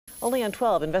Only on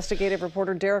 12, investigative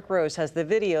reporter Derek Rose has the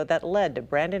video that led to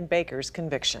Brandon Baker's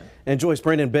conviction. And Joyce,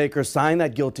 Brandon Baker signed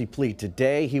that guilty plea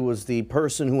today. He was the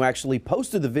person who actually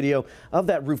posted the video of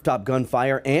that rooftop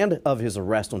gunfire and of his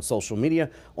arrest on social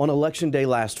media on Election Day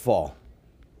last fall.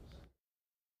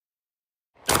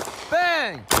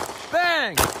 Bang!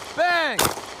 Bang! Bang!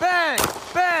 Bang!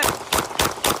 Bang!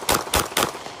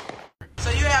 So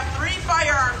you have 3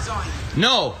 firearms on you?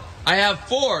 No, I have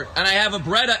 4, and I have a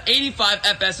Beretta 85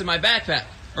 FS in my backpack.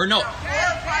 Or no. 4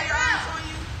 firearms on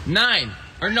you? 9.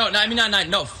 Or no, I mean not 9.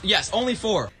 No, yes, only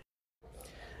 4.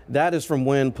 That is from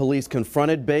when police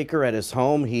confronted Baker at his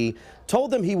home. He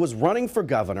told them he was running for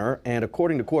governor, and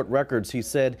according to court records, he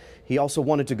said he also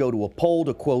wanted to go to a poll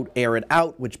to, quote, air it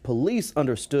out, which police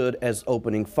understood as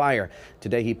opening fire.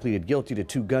 Today, he pleaded guilty to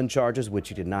 2 gun charges, which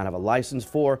he did not have a license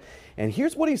for. And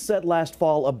here's what he said last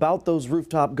fall about those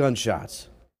rooftop gunshots.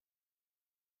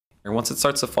 Once it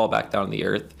starts to fall back down to the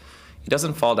earth, it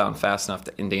doesn't fall down fast enough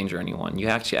to endanger anyone. You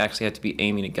actually have to be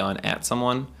aiming a gun at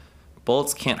someone.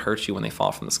 Bullets can't hurt you when they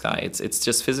fall from the sky. It's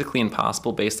just physically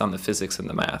impossible based on the physics and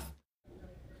the math.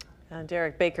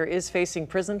 Derek Baker is facing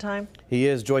prison time. He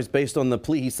is, Joyce, based on the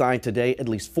plea he signed today, at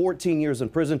least 14 years in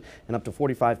prison and up to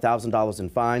 $45,000 in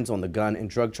fines on the gun and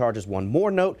drug charges. One more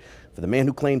note for the man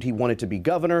who claimed he wanted to be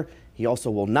governor. He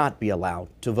also will not be allowed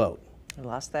to vote. I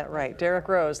lost that right. Derek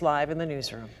Rose live in the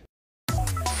newsroom.